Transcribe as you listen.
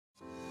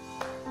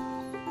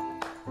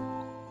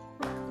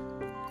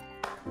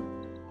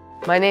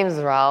My name is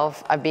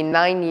Ralph. I've been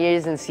 9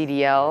 years in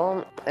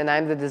CDL and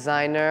I'm the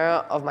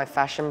designer of my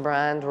fashion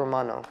brand,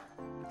 Romano.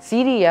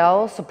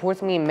 CDL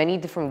supports me in many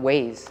different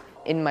ways.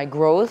 In my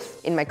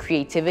growth, in my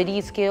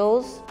creativity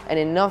skills, and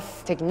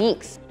enough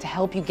techniques to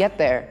help you get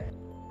there.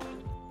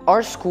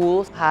 Our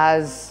school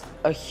has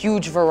a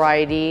huge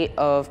variety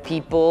of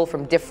people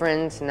from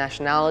different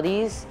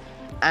nationalities,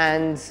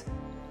 and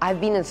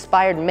I've been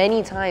inspired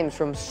many times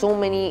from so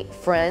many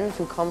friends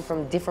who come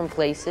from different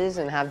places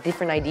and have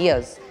different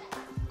ideas.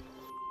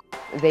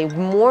 The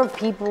more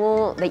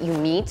people that you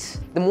meet,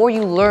 the more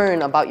you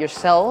learn about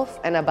yourself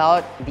and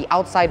about the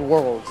outside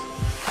world.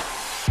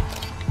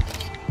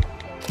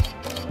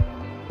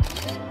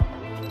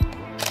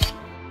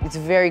 It's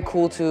very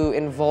cool to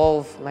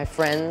involve my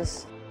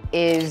friends.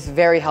 It is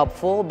very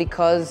helpful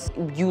because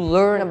you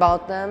learn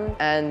about them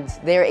and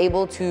they're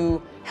able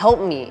to help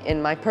me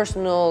in my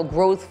personal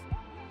growth.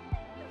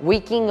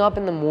 Waking up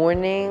in the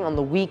morning, on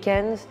the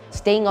weekends,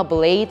 staying up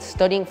late,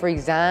 studying for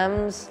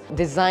exams,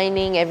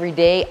 designing every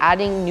day,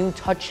 adding new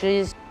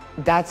touches,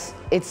 that's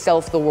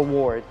itself the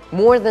reward.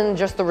 More than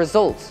just the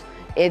results.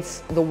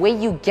 It's the way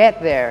you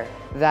get there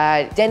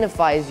that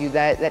identifies you,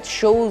 that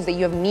shows that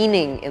you have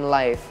meaning in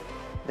life,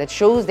 that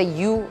shows that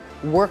you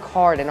work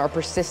hard and are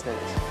persistent.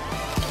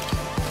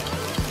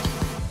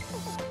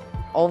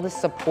 All the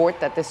support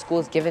that this school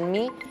has given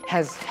me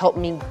has helped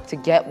me to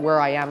get where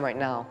I am right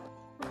now.